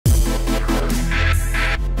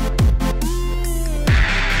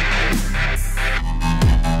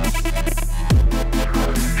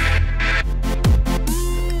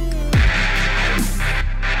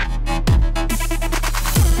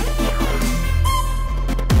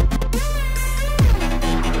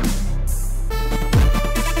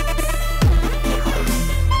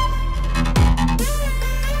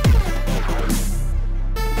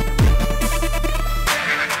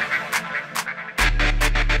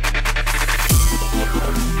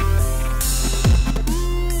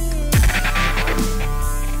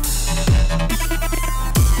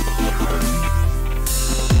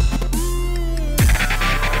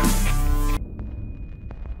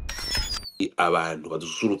abantu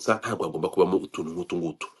badusurutsa ntabwo bagomba kubamo utuntu nk'utu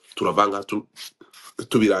ngutu. Turavanga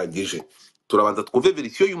tubirangije, turabanza twumve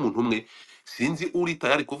verisiyo y'umuntu umwe. Sinzi uri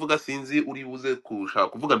tayari kuvuga, sinzi uri buze kushaka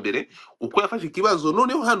kuvuga mbere uko yafashe ikibazo,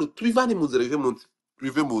 noneho hano tubivane mu nzira,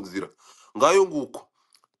 bive mu nzira. Ngayo nguko.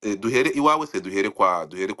 Duhere iwawe se, duhere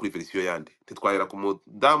kuri verisiyo yandi, ntitwahera ku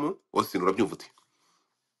mudamu wose. Urabyumva uti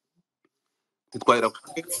ntitwahera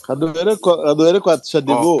aduhere kwa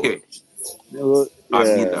ShadyBoo. okay.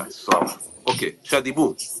 Amina, sawa. Okay,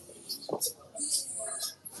 ShadyBoo.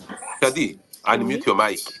 Shady, unmute your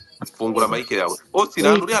mic. Fungura mic yawe. Osi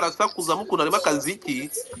nta uri harasakuza mukunda arimo akaziki.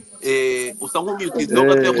 Usa nk'umutizeho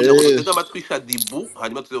gato kugira ngo dutege amatwi ShadyBoo,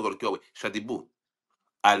 hanyuma tuzegaruke iwawe. ShadyBoo,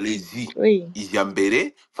 allez-y. Ijya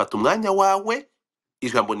mbere, fata umwanya wawe,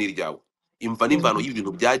 ijambo ni iryawe. Imva n'imvano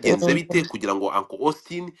y'ibintu byagenze bite kugira ngo Uncle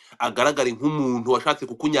Austin agaragare nk'umuntu washatse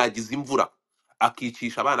kukunyagiza imvura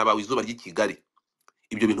akicisha abana bawe izuba ry'i Kigali.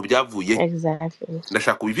 Ibyo bintu byavuye.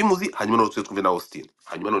 Ndashaka ubive muzi, hanyuma noneho tuze twumve na Austin,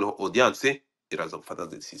 hanyuma noneho audience iraza gufata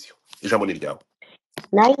decision. Ijambo ni ryawe.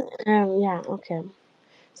 Yeah, okay.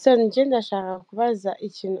 So nje ndashaka kubaza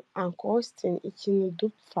ikintu Uncle Austin, ikintu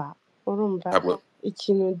dupfa, urumva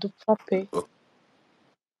ikintu dupfa pe,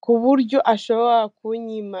 ku buryo ashobora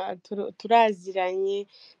kunyima. Turaziranye,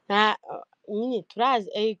 nyine turazi,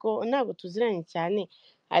 ego ntabwo tuziranye cyane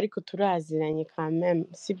ariko turaziranye kameme,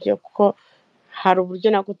 sibyo? kuko hari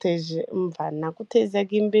uburyo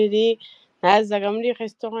nagutezaga imbere, nazaga muri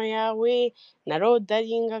restaurant yawe,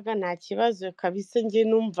 narodaringaga nta kibazo kabisa, njye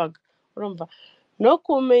numvaga, urumva, no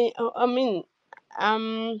kumenya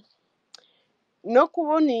no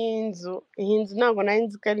kubona iyi nzu ntabwo nari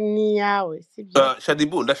nzi ko ari n'iyawe, sibyo?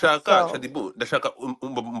 ShadyBoo, ndashaka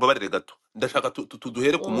mbabarire gato, ndashaka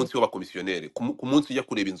tuduhere ku munsi w'abakomisiyoneri, ku munsi ujya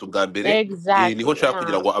kureba inzu bwa mbere. Niho nshaka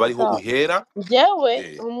kugira ngo abe ariho uhera.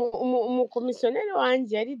 Njyewe umukomisiyoneri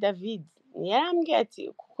wanjye yari David, yarambwiye ati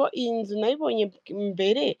kuko iyi nzu nayibonye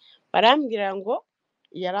mbere, barambwira ngo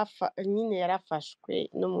nyine yarafashwe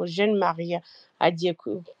n'umujene Maria agiye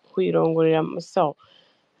kuyirongorera musawo.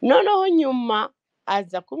 Noneho nyuma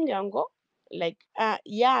aza kumbwira ngo like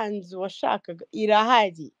ya nzu washakaga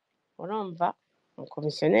irahari, urumva?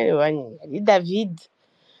 Umukomisiyoneri wanjye yari David.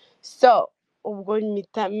 So ubwo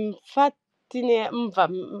mpita mfata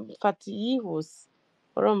yihuse,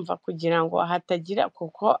 urumva, kugira ngo hatagira,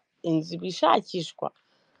 kuko inzu bishakishwa.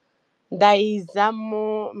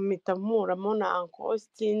 Ndayizamo, mpita mpuramo na Uncle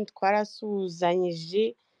Austin,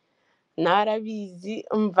 twarasuhuzanyije, narabizi,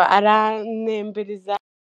 umva, aranembereza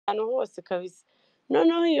ahantu hose kabisa.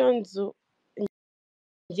 Noneho iyo nzu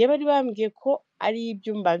njye bari bambwiye ko ari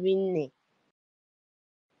ibyumba 4,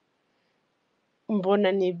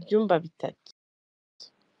 mbona ni ibyumba 3.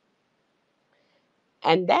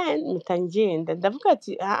 And then mpita ngenda, ndavuga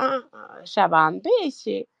ati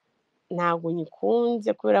bambeshye, ntabwo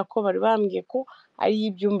nyikunze, kubera ko bari bambwiye ko ari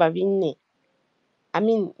ibyumba 4. I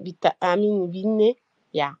mean 4,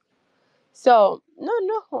 yeah. So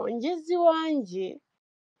noneho ngeze iwanjye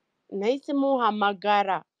nahise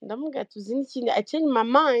muhamagara, ndamubwira ati uzi n'ikindi, I changed my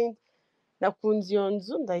mind, nakunze iyo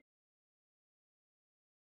nzu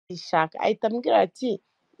ndayishaka. Ahita ambwira ati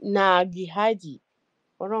ntabwo ihari,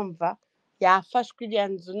 urumva, yafashwe iriya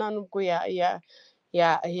nzu, nta nubwo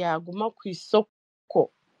yaguma ku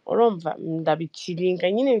isoko, urumva.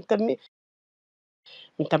 Ndabikiringa nyine,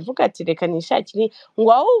 mpita mvuga ati reka nishakire,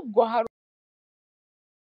 ngo ahubwo hari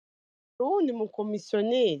uwundi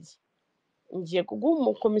mukomisiyoneri, ngiye kuguha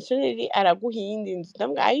umukomisiyoneri araguha iyindi nzu.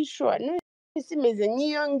 Ndamubwira ayishura, none imeze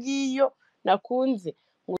nk'iyo ngiyo nakunze.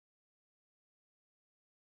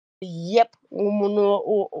 Yep,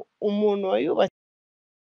 umuntu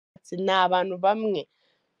wayubatse ni abantu bamwe,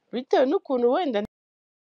 bitewe n'ukuntu wenda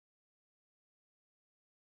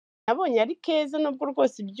nabonye ari keza, nubwo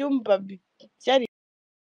rwose ibyumba byari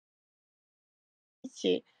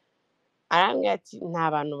bike. Arambwira ati ni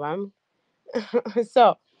abantu bamwe.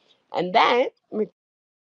 So and then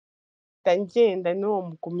ngenda n'uwo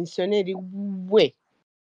mukomisiyoneri we,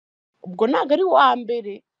 ubwo ntabwo ari wa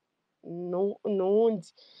mbere, n'uwundi.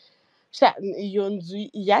 Iyo nzu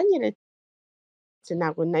yanyeretse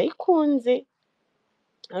ntabwo nayikunze,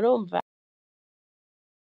 urumva.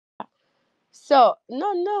 So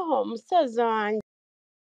noneho musaza wanjye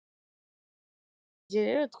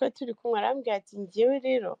rero twari turi kumwe, arambwira ati njyewe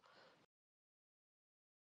rero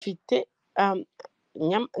mfite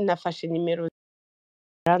nafashe nimero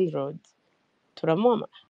landlord,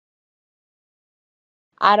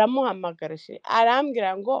 aramuhamagara,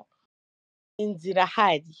 arambwira ngo inzu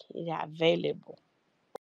irahari, iri available,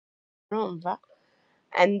 urumva.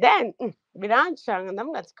 and then birancanga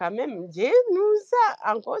ndamubwira ati kameme njye nuza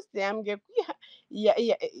Uncle Austin yambwiye ko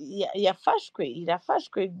yafashwe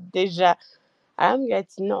irafashwe deja, arambwira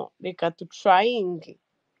ati no reka tutrayinge.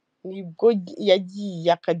 Nibwo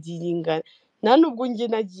yagiye akadiringana, nta nubwo njye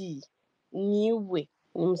nagiye, niwe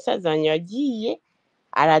ni musaza wanjye yagiye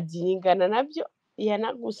aradiringana nabyo.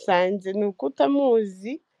 Yanagusanze ni uko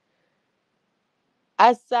utamuzi,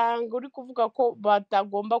 asanga uri kuvuga ko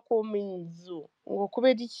batagomba kuma inzu ngo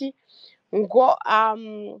kubera iki, ngo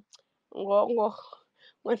ngo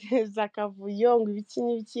neza akavuyo ngo ibiki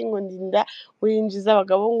n'ibiki, ngo ndinda winjiza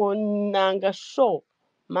abagabo ngo nanga show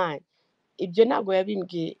man. Ibyo ntabwo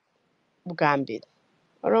yabimbwiye bwa mbere,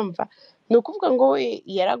 urumva. Ni ukuvuga ngo we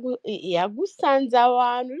yagusanze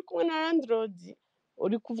abantu uri kumwe na landlord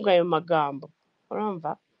uri kuvuga ayo magambo,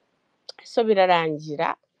 urumva. So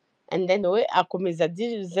birarangira, and then we akomeza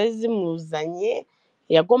deal ze zimuzanye,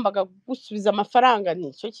 yagombaga gusubiza amafaranga,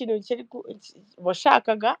 nicyo kintu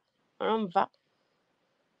washakaga, urumva.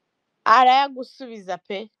 Arayagusubiza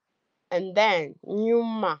pe, and then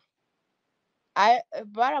nyuma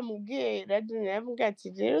baramubwiye yaramubwiye ati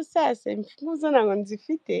rero sasa imfunguzo ntabwo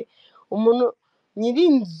nzifite, umuntu nyiri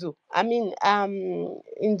inzu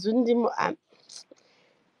inzu ndimo,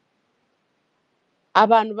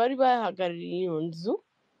 abantu bari bahagarariye iyo nzu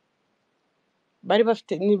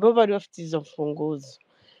nibo bari bafite izo mfunguzo.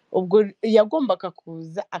 Ubwo yagombaga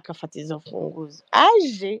kuza agafata izo mfunguzo,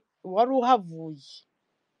 aje wari uhavuye,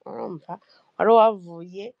 urumva, wari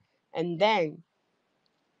uhavuye, and then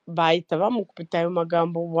bahita bamukubita ayo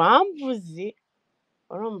magambo wamvuze,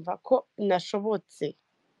 urumva ko nashobotse,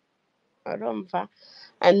 urumva.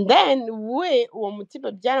 And then we uwo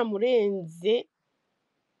mutima byaramurenze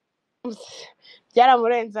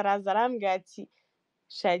araza arambwira ati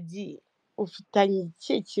Shadi ufitanye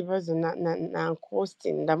iki kibazo na Uncle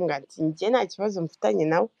Austin? Ndamubwira ati njye nta kibazo mfitanye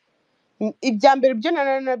nawe. Ibya mbere byo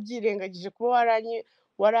nanabyirengagije kuba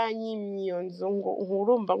waranyimye iyo nzu, ngo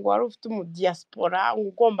urumva ngo wari ufite umudiyasipora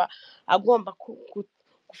agomba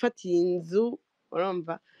gufata iyi nzu,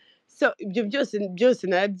 urumva. So ibyo byose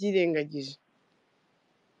narabyirengagije.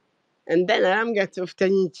 And then arambwira ati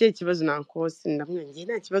ufitanye iki kibazo na Uncle Austin? Ndamubwira njye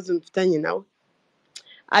nta kibazo mfitanye nawe.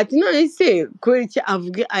 Ati none se kubera iki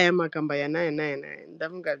avuge aya magambo aya n'aya n'aya n'aya?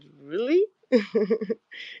 Ndamubwira really?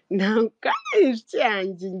 Ntabwo ari inshuti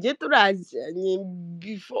yanjye, njye turaziranye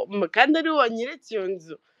before, kandi ari wanyeretse iyo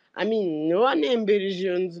nzu, niwe wanembereje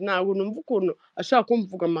iyo nzu. Ntabwo numva ukuntu ashobora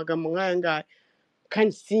kumvuga amagambo nk'aya ngaya,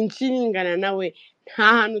 kandi sinshingana nawe, nta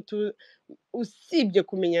hantu usibye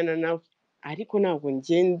kumenyana nawe, ariko ntabwo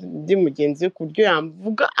ndi mugenzi we ku buryo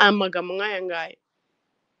yamvuga amagambo nk'aya ngaya.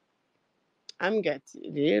 Ambwira ati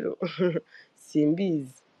rero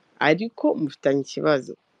simbizi ariko mufitanye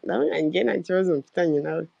ikibazo. Ndabona njye nta kibazo mfitanye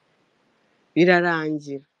nawe,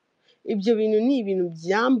 birarangira. Ibyo bintu ni ibintu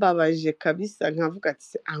byambabaje kabisa, nkavuga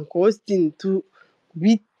ati Uncle Austin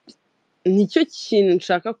nicyo kintu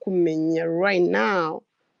nshaka kumenya right now,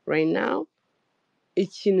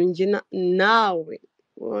 ikintu njye nawe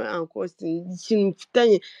Uncle Austin, ikintu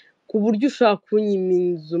mfitanye ku buryo ushobora kunyima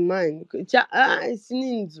inzu mani, si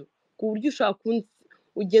n'inzu, ku buryo ushobora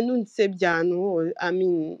ugenda unsebya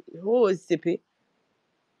ahantu hose pe.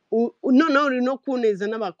 Noneho uri no kuneza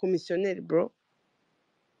n'abakomisiyoneri bro.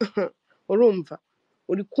 Urumva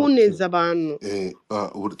uri kuneza abantu.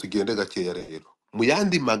 ubu tugende gakeya rero. Mu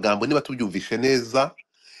yandi magambo niba tubyumvishe neza,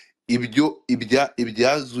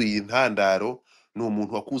 ibyazuye intandaro ni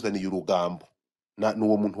umuntu wakuzaniye urugambo, ni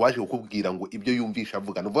uwo muntu waje kukubwira ngo ibyo yumvisha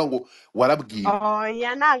avuga. Ni ukuvuga ngo warabwiwe.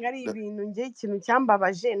 Oya ntabwo ari ibintu, njye ikintu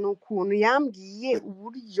cyambabaje ni ukuntu yambwiye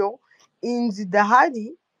uburyo inzu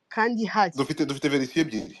idahari kandi ihari. Dufite verisiyo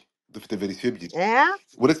ebyiri.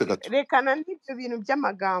 Uretse gato, rekana n'ibyo bintu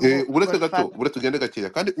by'amagambo. uretse gato, uretse ugende gakeya,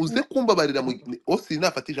 kandi uze kumbabarira Austin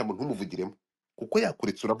nafata ijambo ntumuvugiremo kuko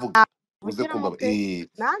yakuretse uravuga. Uze kumbabarira.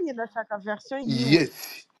 Nanjye ndashaka verisiyo yiwe. Yes,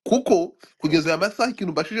 kuko kugeza aya masaha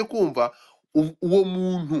ikintu mbashije kumva, uwo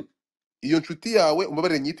muntu, iyo nshuti yawe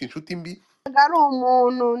umbabarire nyita inshuti mbi, ari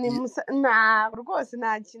umuntu ntabwo rwose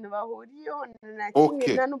nta kintu bahuriyeho na kimwe,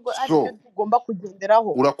 nta nubwo aricyo tugomba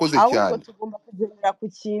kugenderaho. Urakoze cyane. Ahubwo tugomba kugendera ku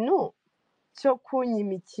kintu cyo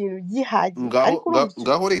kunyima ikintu gihari.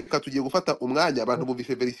 Ngaho reka tugiye gufata umwanya, abantu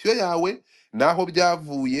bumvishe verisiyo yawe naho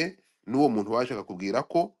byavuye, n'uwo muntu waje akakubwira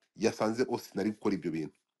ko yasanze Austin ari gukora ibyo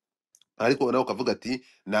bintu, ariko nawe ukavuga ati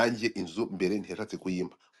nanjye inzu mbere ntiyashatse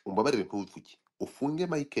kuyimba. Umbabarire ntuvuge, ufunge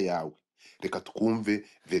mike yawe, reka twumve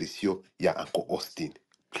verisiyo ya Uncle Austin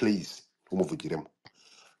please, umuvugiremo.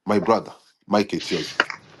 My brother, mike is yours.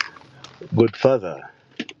 Good father,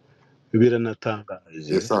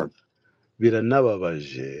 biranatangaje, Yes sir.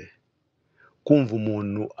 biranababaje kumva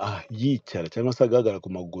umuntu yicara cyangwa se agahagarara ku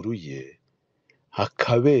maguru ye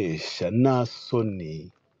hakabesha nta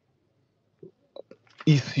soni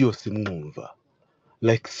isi yose imwumva.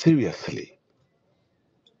 Like seriously,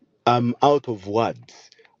 I'm out of words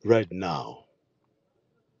right now.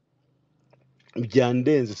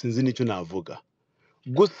 Byandenze sinzi n'icyo navuga.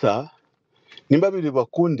 Gusa nimba biri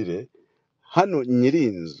bakundire hano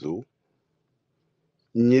nyirinzu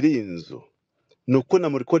nuko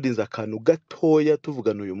namurikodinze akantu gatoya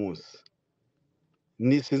tuvugana uyu munsi.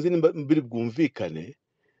 Ni sinzi nimba biri bwumvikane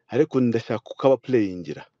ariko ndashaka kukaba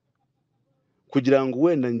playingira kugira ngo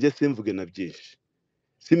wenda njye simvuge na byinshi.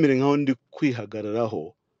 Simire nkaho ndi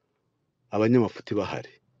kwihagararaho abanyamafuti bahari.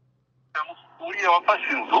 Uriya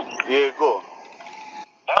wafashe inzu Yego.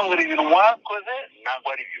 bambwira ibintu mwakoze ntabwo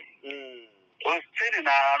ari byo. Ositeri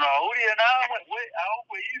nta hantu ahuriye nawe we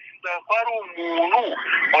ahubwo yifuza ko ari umuntu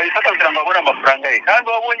wahise kugira ngo abone amafaranga ye kandi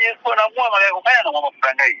wabonye ko namuhamagaye ku kanya namuha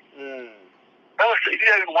amafaranga ye. Rwose ibyo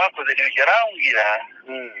bintu mwakoze ntibigera arambwira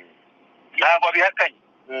ntabwo abihakanye.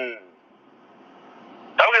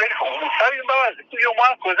 Ndabwira ariko umusabe imbabazi ko ibyo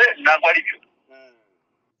mwakoze ntabwo ari byo.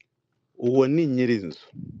 Uwo ni nyirinzu.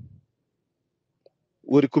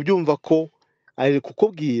 Uri kubyumva ko ari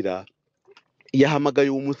kukubwira yahamagaye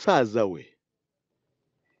uwo musaza we.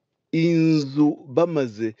 Inzu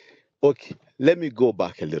bamaze. Okay, let me go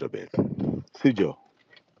back a little bit. Sibyo?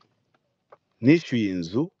 Nishyuye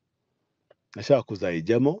inzu nashaka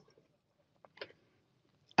kuzayijyamo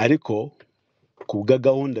ariko kubwa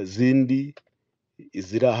gahunda zindi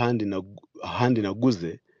ziri ahandi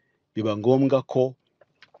naguze biba ngombwa ko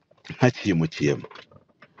ntakiyimukiyemo.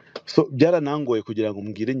 So byaranangoye kugira ngo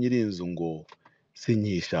mbwire nyirinzu ngo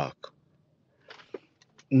sinyishaka.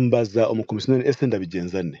 Mbaza umukomisiyoneri ese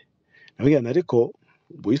ndabigenza ne. Nabwira ariko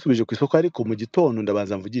buyisubije ku isoko ariko mu gitondo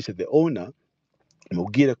ndabanza mvugishe the owner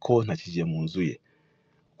mubwire ko ntakigiye mu nzu ye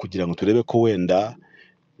kugira ngo turebe ko wenda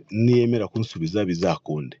niyemera kunsubiza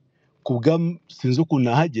bizakunde. Kubwa sinzi ukuntu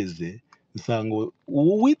nahageze nsanga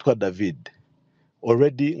uwitwa David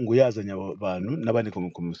already ngo yazanye abantu n'abandi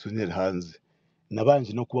komisiyoneri hanze.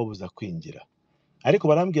 Nabanje no kubabuza kwinjira ariko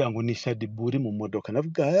barambwira ngo ni ShadyBoo uri mu modoka.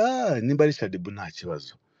 Navuga nimba ari ShadyBoo nta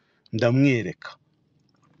kibazo ndamwereka.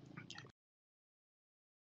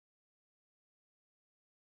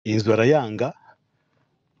 Inzu arayanga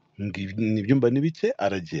n'ibyumba n'ibice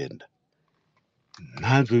aragenda.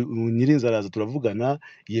 Ntabwo nyirinzu araza turavugana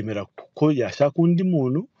yemera ko yashaka undi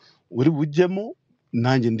muntu uri bujyemo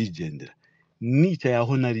nanjye ndigendera. Nicaye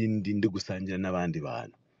aho narindi ndi gusangira n'abandi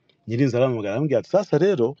bantu. Nyirinzu aramugara arambwira ati sasa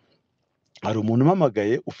rero hari umuntu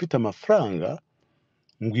umpamagaye ufite amafaranga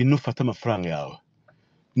ngwino ufate amafaranga yawe.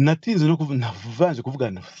 Natinze no navanje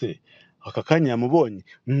kuvugana se aka kanya yamubonye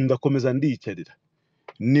ndakomeza ndiyicarira.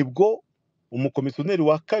 Nibwo umukomisiyoneri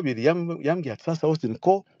wa kabiri yambwiye ati sasa Austin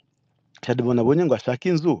ko ShadyBoo nabonye ngo ashaka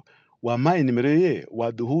inzu wampaye nimero ye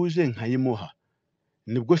waduhuje nkayimuha.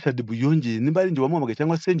 Nibwo ShadyBoo yongeye nimba ari njye wamuhamagaye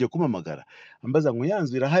cyangwa se ngiye kumamagara ambaza ngo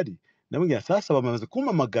yanzu irahari. Nabwiye sasa bamaze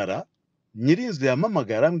kumamagara. Nyirinzu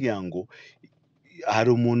yamamagara arambwira ngo hari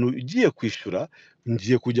umuntu ugiye kwishura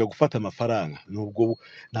ngiye kujya gufata amafaranga. Nubwo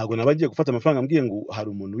ntago nabagiye gufata amafaranga ambwiye ngo hari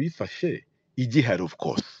umuntu wifashe igihari of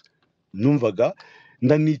course. Numvaga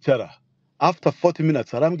ndanicara. After 40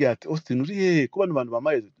 minutes arambwira ati Austin uri he kuba abantu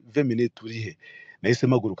bamaye 20 minutes uri he. Nahise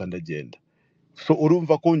maguruka ndagenda. So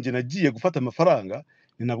urumva ko nje nagiye gufata amafaranga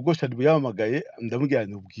ni nabwo ShadyBoo yamamagaye ndamubwira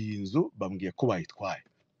n'ubwiye inzu bambwiye ko bayitwaye.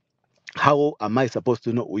 How am I supposed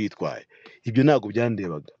to know uyitwaye? Ibyo ntago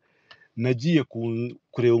byandebaga. Nagiye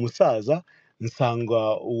kureba umusaza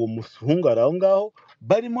nsanga uwo muhungu aho ngaho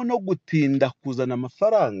barimo no gutinda kuzana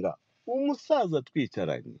amafaranga. Umusaza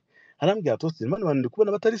twicaranye arambwira ati Austin mani ndi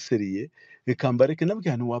kubona batari seriye reka mbareke.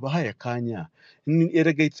 Nabwira nti wabahaye akanya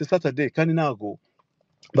erega it's Saturday kandi ntago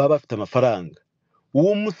baba bafite amafaranga.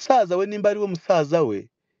 Uwo musaza we nimba ari we musaza we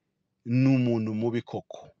ni umuntu mubi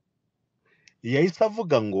koko. Yahise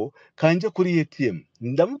avuga ngo kanje kuri ATM.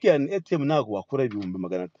 Ndamubwira ni ATM ntago wakura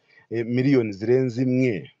ibihumbi miliyoni zirenze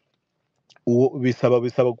imwe. Uwo bisaba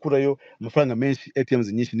gukurayo amafaranga menshi. ATM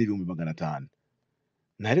nyinshi ni 500,000.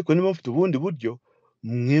 Nariko niba mfite ubundi buryo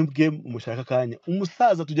mwebwe mushaka kanya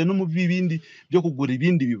umusaza tujya no mu bibindi byo kugura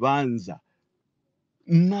ibindi bibanza.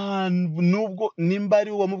 Nubwo nimba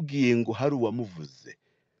ari wamubwiye ngo hari uwamuvuze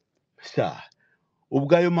sha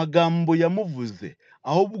ubwo ayo magambo yamuvuze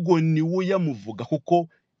ahubwo ni we yamuvuga kuko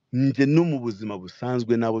nje no mu buzima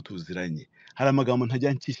busanzwe nabo tuziranye hari amagambo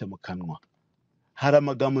ntajya ncisha mu kanwa. Hari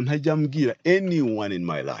amagambo ntajya mbwira anyone in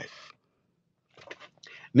my life.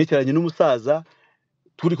 Nicaranye n'umusaza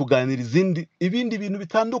turi kuganira ibindi bintu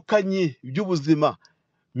bitandukanye by'ubuzima.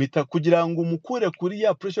 mita kugira ngo umukure kuri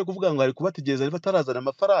ya pressure kuvuga ngo ari kubategereza niba atarazana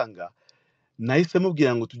amafaranga, nahise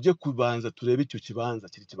mubwira ngo tujye kubanza turebe icyo kibanza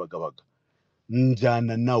kiri Kibagabaga,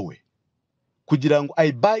 njyana nawe kugira ngo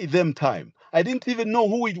I buy them time. I didn't even know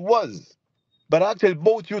who it was, but I actually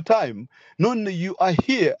bought you time. None you are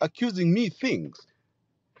here accusing me things.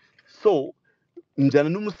 So njyana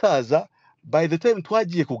n'umusaza, by the time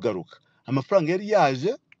twagiye kugaruka amafaranga yari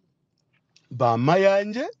yaje, bama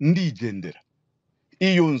yanjye ndigendera.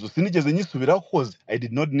 Iyo nzu sinigeze nyisubiraho cause I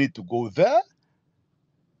did not need to go there.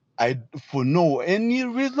 For no any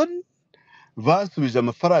reason. Basubije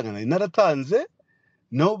amafaranga nari naratanze,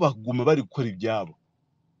 nabo baguma bari gukora ibyabo.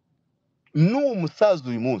 N'uwo musaza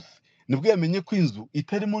uyu munsi nibwo yamenye ko inzu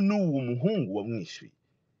itarimo n'uwo muhungu wamwishyuye.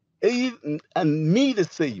 And me the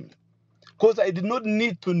same, because I did not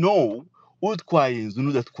need to know utwaye inzu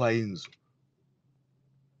n'udatwaye inzu.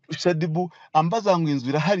 ShadyBoo ambaza ngo inzu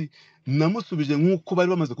irahari, namusubije nk'uko bari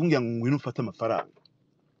bamaze kumbwira ngo ngwino ufate amafaranga.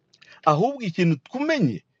 Ahubwo ikintu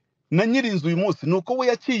twumenye na nyiri inzu uyu munsi nuko we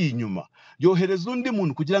yaciye inyuma yohereza undi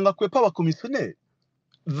muntu kugira ngo akwepe abakomisiyoneri.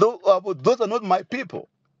 Those are not my people.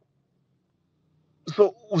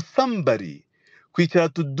 So somebody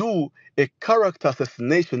kwicara to do a character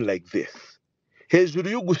assassination like this, hejuru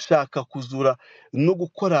yo gushaka kuzura no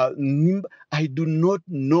gukora, I do not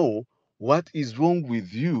know what is wrong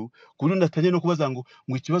with you. Kuri natanye no kubaza ngo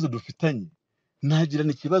ikibazo dufitanye,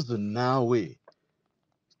 nagirana ikibazo nawe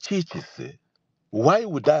cicise. Why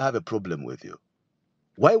would I have a problem with you?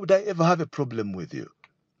 Why would I ever have a problem with you?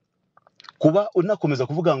 Kuba unakomeza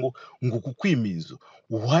kuvuga ngo kukwima inzu,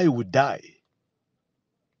 why would I?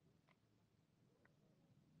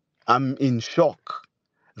 I'm in shock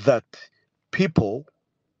that people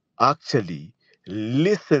actually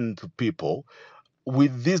listen to people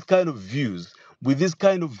with these kind of views, with these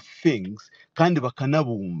kind of things, kandi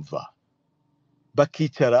bakanabumva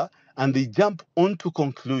bakicara, and they jump onto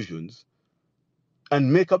conclusions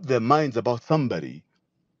and make up their minds about somebody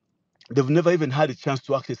they've never even had a chance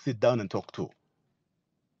to actually sit down and talk to.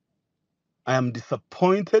 I am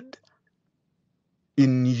disappointed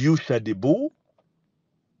in you, ShadyBoo.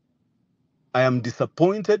 I am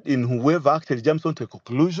disappointed in whoever actually jumps onto a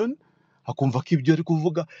conclusion akumva ko ibyo ari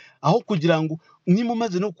kuvuga, aho kugira ngo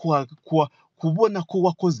nimumaze no kubona ko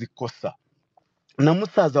wakoze ikosa na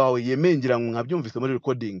musaza wawe yemengira ngo nkabyumvise muri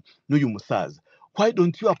recording n'uyu musaza. Why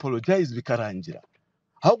don't you apologize bikarangira,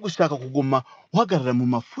 aho gushaka kuguma uhagarara mu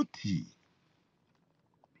mafuti?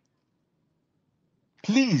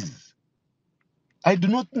 Please, I do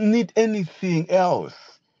not need anything else.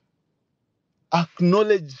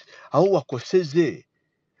 Acknowledge aho wakosheje,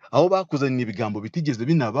 aho bakuzanira ibigambo bitigeze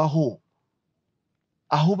binabaho,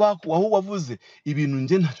 aho wavuze ibintu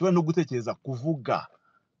nje ntashobora no gutekereza kuvuga.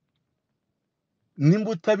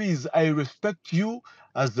 Nimba utabizi, I respect you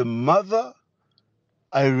as a mother.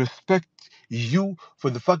 I respect you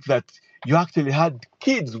for the fact that you actually had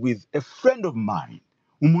kids with a friend of mine.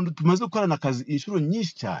 Umuntu tumaze gukorana akazi inshuro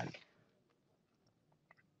nyinshi cyane.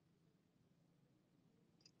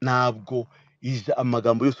 Ntabwo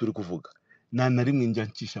amagambo yose uri kuvuga na rimwe njya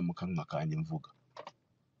ncisha mu kanwa kanjye mvuga.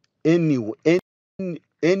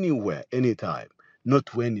 Anywhere, anytime, not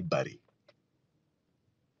to anybody.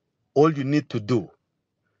 All you need to do,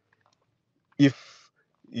 if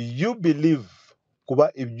you believe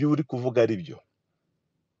kuba ibyo uri kuvuga ari byo,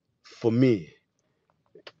 for me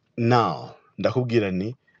now ndakubwira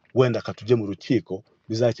ni wenda katuje mu rukiko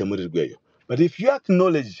bizakemurirweyo. But if you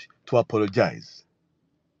acknowledge to apologize,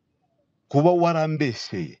 kuba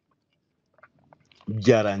warambesheye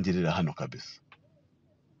byarangirira hano kabisa.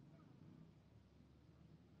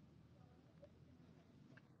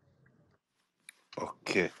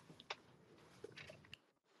 Okay,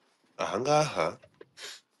 ahangaha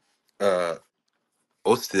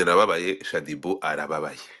Austin arababaye, ShadyBoo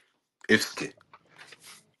arababaye. Eske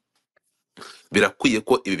birakwiye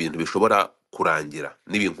ko ibi bintu bishobora kurangira?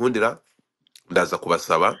 Nibinkundira ndaza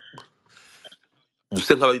kubasaba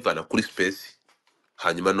duse nk'ababivana kuri space,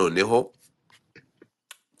 hanyuma noneho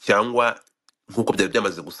cyangwa nkuko byari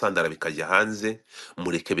byamaze gusandara bikajya hanze,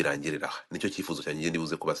 mureke birangirira aha. Nicyo cyifuzo cyanjye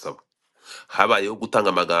ndibuze kubasaba. Habayeho gutanga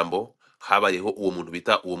amagambo, habayeho uwo muntu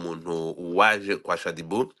bita uwo muntu waje kwa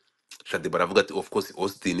ShadyBoo. ShadyBoo aravuga ati of course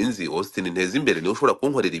Austin nteze imbere niwe ushobora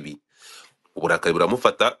kunkorera ibi. Uburakari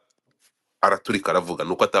buramufata, araturika aravuga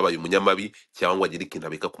nuko atabaye umunyamabi cyangwa agira ikintu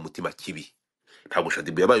abika ku mutima kibi. Ntabwo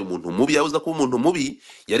ShadyBoo yabaye umuntu mubi, yabuza ko umuntu mubi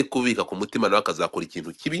yari kubika ku mutima nawe akazakora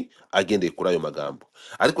ikintu kibi agendeye kuri ayo magambo.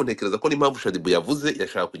 Ariko ntekereza ko n'impamvu ShadyBoo yavuze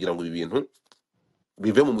yashaka kugira ngo ibi bintu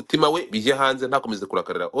bive mu mutima we bijye hanze ntakomeze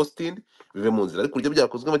kurakarira Austin bive mu nzira ariko uburyo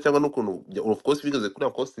byakozwemo cyangwa n'ukuntu of course bigeze kuri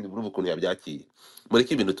Austin muri ukuntu yabyakiye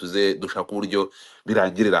mureke ibintu tuze dushaka uburyo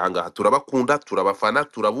birangirira ahangaha turabakunda turabafana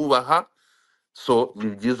turabubaha so ni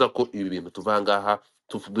byiza ko ibi bintu tuva ahangaha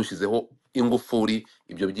dushyizeho ingufuri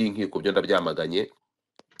ibyo by'inkiko byo ndabyamaganye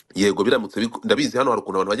yego biramutse ndabizi hano hari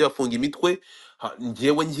ukuntu abantu bajya bafunga imitwe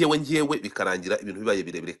njyewe bikarangira ibintu bibaye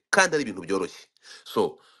birebire kandi ari ibintu byoroshye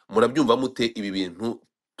so murabyumva mute ibi bintu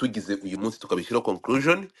tugize uyu munsi tukabishyiraho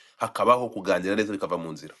conclusion hakabaho kuganira neza bikava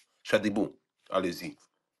mu nzira ShadyBoo allez-y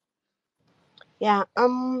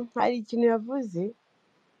hari ikintu yavuze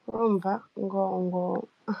urumva ngo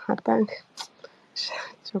atange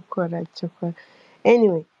cyokora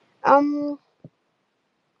anyway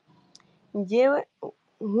njyewe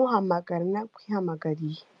nkuhamagara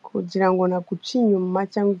nakwihamagariye kugira ngo naguce inyuma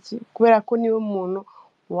cyangwa iki kubera ko niwe muntu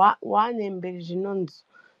wanembereje ino nzu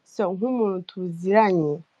so nk'umuntu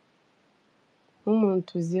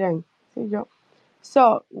tuziranye sibyo so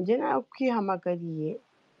njye nakwihamagariye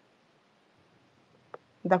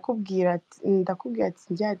ndakubwira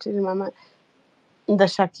ati njye mama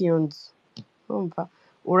ndashaka iyo nzu urumva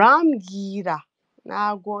urambwira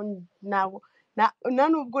ntabwo nta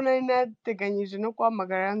nubwo nari nateganyije no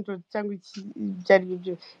guhamagara Android cyangwa iki ibyo ari byo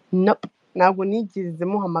byose ntabwo nigeze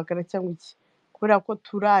muhamagara cyangwa iki kubera ko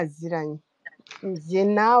turaziranye njye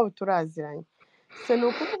nawe turaziranye se ni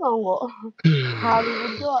ukuvuga ngo hari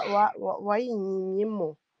uburyo wayinyimyemo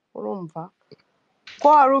urumva ko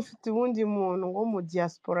wari ufite ubundi muntu ngo mu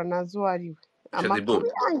diaspora nazo uwo ari we amakuru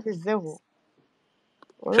yangezeho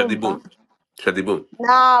urumva ShadyBoo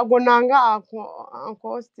ntabwo nanga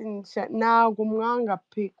Austin ntabwo mwanga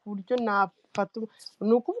pe ku buryo nafata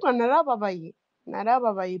ni ukuvuga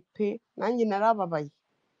narababaye pe nanjye narababaye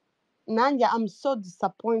nanjye I'm so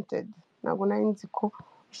disappointed ntabwo nari nzi ko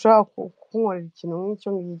ushobora kunkorera ikintu nk'icyo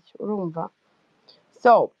ngicyo urumva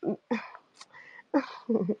so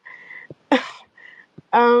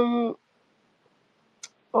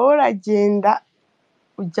uragenda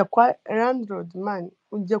ujya kwa landlord man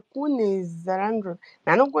ujya kuneza landlord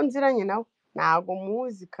nta nubwo nziranye nawe ntabwo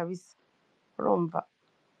muzi kabisa urumva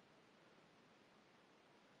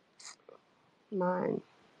man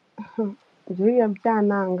ibyo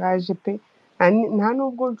byanangaje pe nta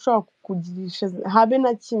nubwo nshobora kukugirisha habe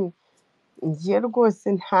na kimwe ngiye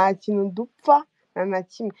rwose nta kintu dupfa na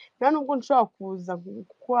kimwe nta nubwo nshobora kuza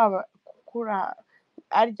kukura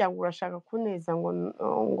arya ngo urashaka kuneza ngo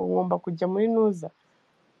ngomba kujya muri nuza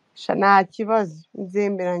nta kibazo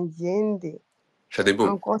nzemera ngende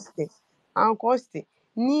ShadyBoo Uncle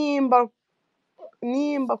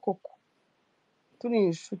nimba koko turi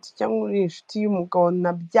inshuti cyangwa uri inshuti y'umugabo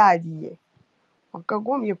nabyariye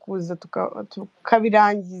wakagombye kuza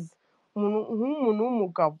tukabirangiza nk'umuntu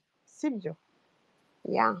w'umugabo sibyo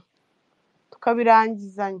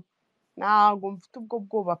tukabirangizanya ntabwo mfite ubwo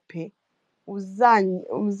bwoba pe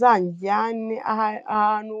uzanjyane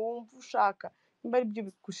ahantu wumva ushaka nimba ari byo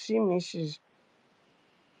bigushimishije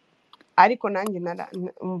ariko nanjye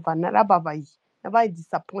narababaye nabaye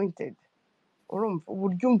disappointed urumva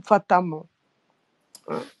uburyo umfatamo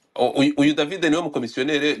uyu David niwe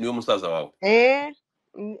mukomisiyoneri niwe musaza wawe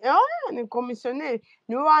ni komisiyoneri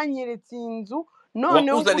niwe wanyeretse inzu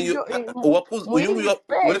noneho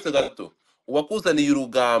uretse gato uwakuzaniye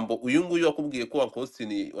urugambo uyu nguyu wakubwiye ko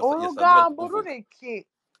Austin urugambo rureke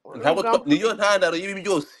niyo ntandaro y'ibi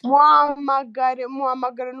byose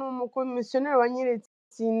muhamagare ni umukomisiyoneri wanyeretse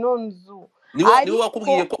ino nzu niwe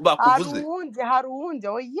wakubwiye ko bakuvuze hari uwundi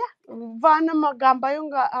oya vana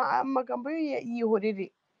amagambo yo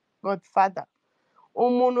yihorere Godfather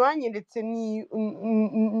umuntu wanyeretse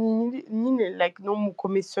nyine like ni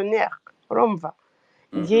umukomisiyoneri urumva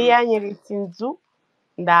ngiye yanyeretse inzu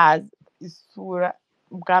ndaza isura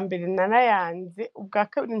ubwa mbere narayanze ubwa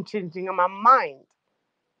kabiri nshinjinga my mind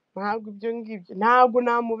ntabwo ibyo ngibyo ntabwo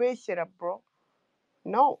namubeshyera bro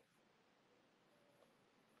no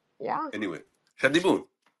anyway ShadyBoo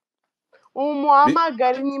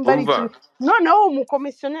umuhamagare nimba ari ikintu noneho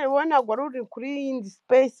umukomisiyoneri we ntabwo wari uri kuri yindi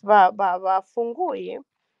space bafunguye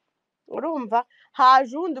urumva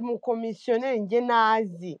haje uwundi mukomisiyoneri njye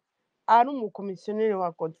nazi ari umukomisiyoneri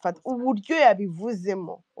wa Godfather uburyo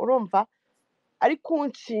yabivuzemo urumva ari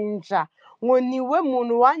kunshinja ngo niwe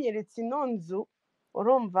muntu wanyeretse ino nzu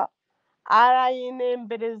urumva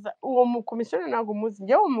arayinembereza uwo mukomisiyoneri ntabwo muzi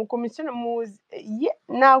njyewe umukomisiyoneri muzi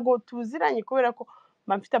ntabwo tuziranye kubera ko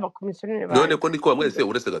mfite abakomisiyoneri banjye none ko niko mwese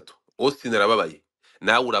uretse gato Austin arababaye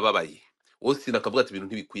nawe urababaye Austin akavuga ati ibintu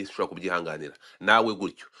ntibikwiye ushobora kubyihanganira nawe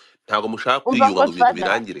gutyo ntabwo mushaka kwiyunga ngo ibintu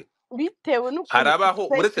birangire bitewe n'ukuntu harabaho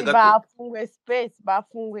uretse gato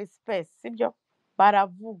bafunguye space sibyo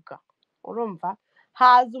baravuga urumva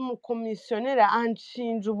haza umukomisiyoneri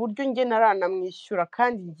anshinja uburyo njye naranamwishyura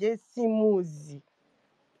kandi njye simuzi.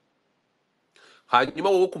 hanyuma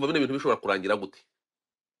wowe kumva bino bintu bishobora kurangira gute?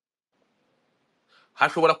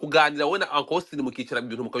 hashobora kuganira wowe na Uncle Austin mukicara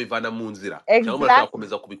ibintu mukabivana mu nzira cyangwa murashaka Exactly.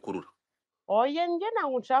 gukomeza kubikurura? Oya njye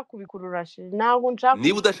ntabwo nshaka kubikurura sheri, ntabwo nshaka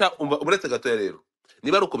niba kubikurura. udashaka uretse gatoya rero,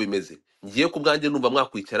 niba ari uko bimeze ngiye ku bwanjye numva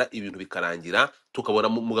mwakwicara ibintu bikarangira tukabona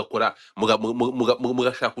mugakora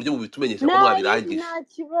mugashaka uburyo mubitumenyesha ko mwabirangije.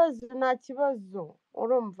 Nta kibazo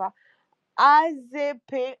urumva aze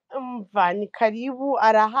pe mva ni karibu,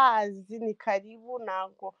 arahazi ni karibu,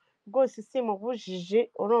 ntabwo rwose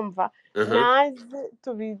simubujije urumva. naze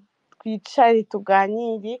twicare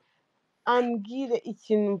tuganire ambwire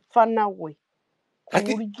ikintu mpfa nawe ku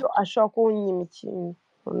buryo ashobora kunyima ikintu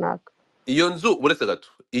runaka. Iyo nzu uretse gato,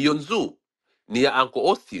 iyo nzu ni ya Uncle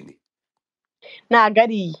Austin? Ntabwo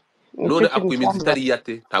ari iye. None akwimiza itari iye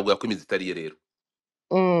ate? Ntabwo yakwimiza itari iye rero.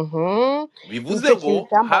 bivuze ngo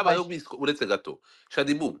habayeho uretse gato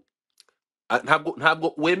ShadyBoo,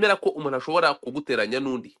 ntabwo wemera ko umuntu ashobora kuguteranya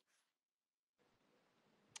n'undi?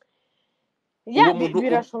 uwo muntu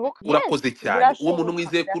urakoze cyane. uwo muntu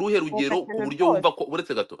mwizeye ku ruhe rugero ku buryo wumva ko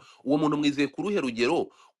uretse gato, uwo muntu mwizeye ku ruhe rugero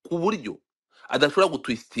ku buryo adashobora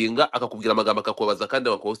gutwistinga akakubwira amagambo akakubaza kandi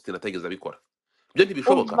Uncle Austin ategeza abikora? Ibyo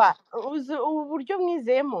ntibishoboka. ubu buryo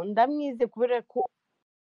mwizeyemo ndamwize kubera ko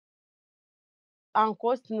Uncle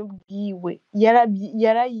Austin ubwiwe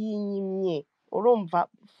yarayinyimye urumva.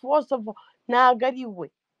 First of all ntabwo ari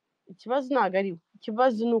we ikibazo, ntabwo ari we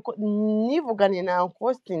ikibazo, ni uko nivugane na Uncle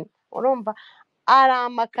Austin urumva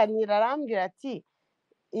aramakanira arambwira ati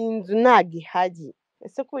inzu ntabwo ihari.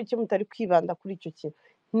 Ese kubera icyo mutari kwibanda kuri icyo kintu?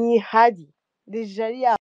 Ntihari dejari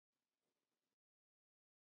ya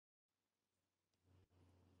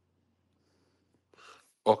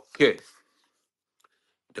okay.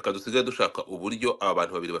 Reka dusigaye dushaka uburyo aba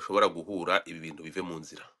bantu babiri bashobora guhura, ibi bintu bive mu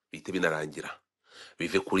nzira, bihite binarangira,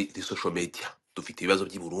 bive kuri social media. Dufite ibibazo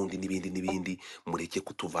by'i Burundi n'ibindi, mureke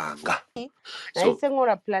kutuvanga. nahise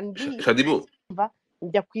nkora plan B ShadyBoo,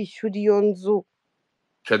 njya kwishyura iyo nzu.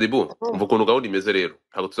 ShadyBoo, umva ukuntu gahunda imeze rero,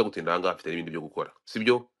 ntabwo tuza gutinda ahangaha, afite n'ibindi byo gukora,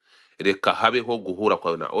 sibyo? Reka habeho guhura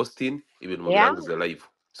kwawe na Austin, ibintu mubirangize live.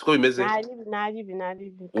 Siko bimeze? Naribi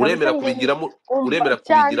uremera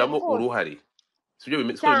kubigiramo uruhare, sibyo?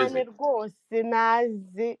 Bimeze cyane rwose.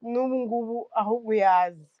 naze n'ubu ngubu ahubwo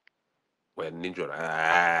yazi nijoro.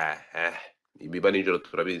 Ibiba nijoro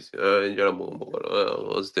turabizi. Nijoro mu mugoro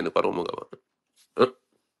Austin ko ari umugabo.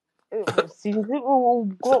 sinzi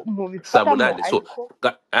ubwo saa mubifatamo 8 so ariko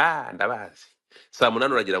ndabazi saa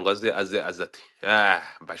 8 uragira ngo aze ati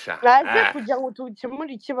mbasha naze kugira ngo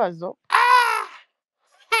tukemure ikibazo.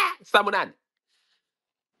 saa 8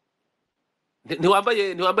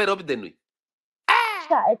 ntiwambaye robe de nuit?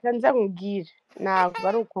 reka nza nkubwire ntabwo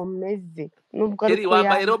ari uko meze, nubwo ari uko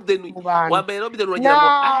wambaye robe de nuit uragira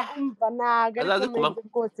ngo ntabwo ari uko meze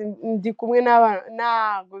rwose. ndi kumwe n'abana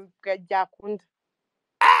ntabwo byakunda,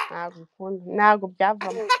 ntabwo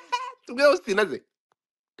byavamo. tubwire Austin aze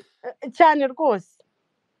cyane rwose.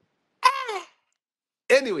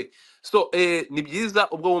 anyway so ni byiza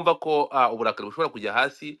ubwo wumva ko uburakari bushobora kujya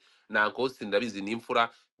hasi na Uncle Austin ndabizi n'imfura.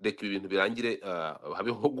 Reka ibi bintu birangire,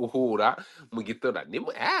 habeho guhura mu gitondo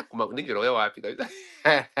nijoro we wapi kabisa.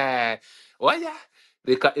 oya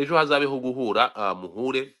reka ejo hazabeho guhura,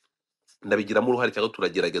 muhure, ndabigiramo uruhare cyangwa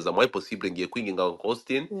turagerageza mu possible. Ngiye kwinginga Uncle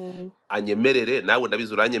Austin anyemerere, nawe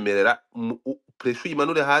ndabizi uranyemerera, pressure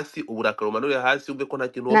imanure hasi, uburakari umanure hasi, ubwe ko nta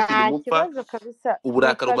kintu Austin mupfa,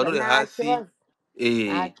 uburakari umanure hasi.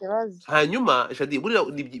 Hanyuma Shadi,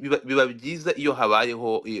 biba byiza iyo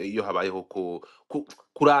habayeho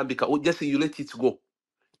kurambika, just you let it go,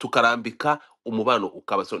 tukarambika umubano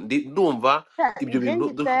ukaba. So ndumva ibyo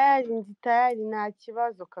bintu tayari nta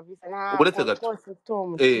kibazo kabisa. uretse gato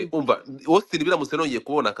umva Austin biramutse nongeye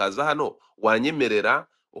kubona akaza hano, wanyemerera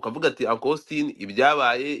ukavuga ati Uncle Austin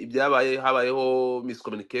ibyabaye habayeho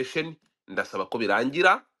miscommunication, ndasaba ko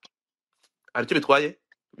birangira. Aricyo bitwaye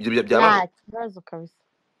ibyo byabaho, nta kibazo kabisa.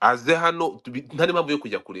 aze hano ntari mpamvu yo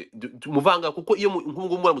kujya kure muvanga, kuko iyo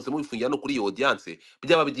nk'ubwo muramutse mubifungira no kuri iyo audience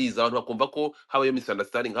byaba byiza, abantu bakumva ko habayeho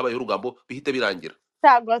misunderstanding, habayeho urugambo, bihite birangira.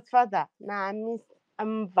 Godfather na miss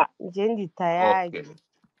amva ngendi tayari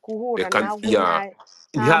kuhura nawe.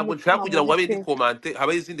 Ntabwo nshaka kugira ngo habe indi comment,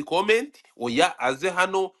 habe izindi comment. Oya aze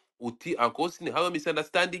hano uti Uncle Austin habayeho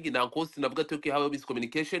misunderstanding, na Uncle Austin avuga ati okay habayeho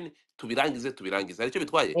miscommunication, tubirangize. Aricyo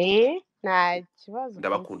bitwaye. Nta kibazo.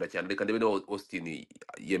 Ndabakunda cyane, reka ndebe no Austin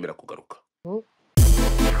yemera kugaruka.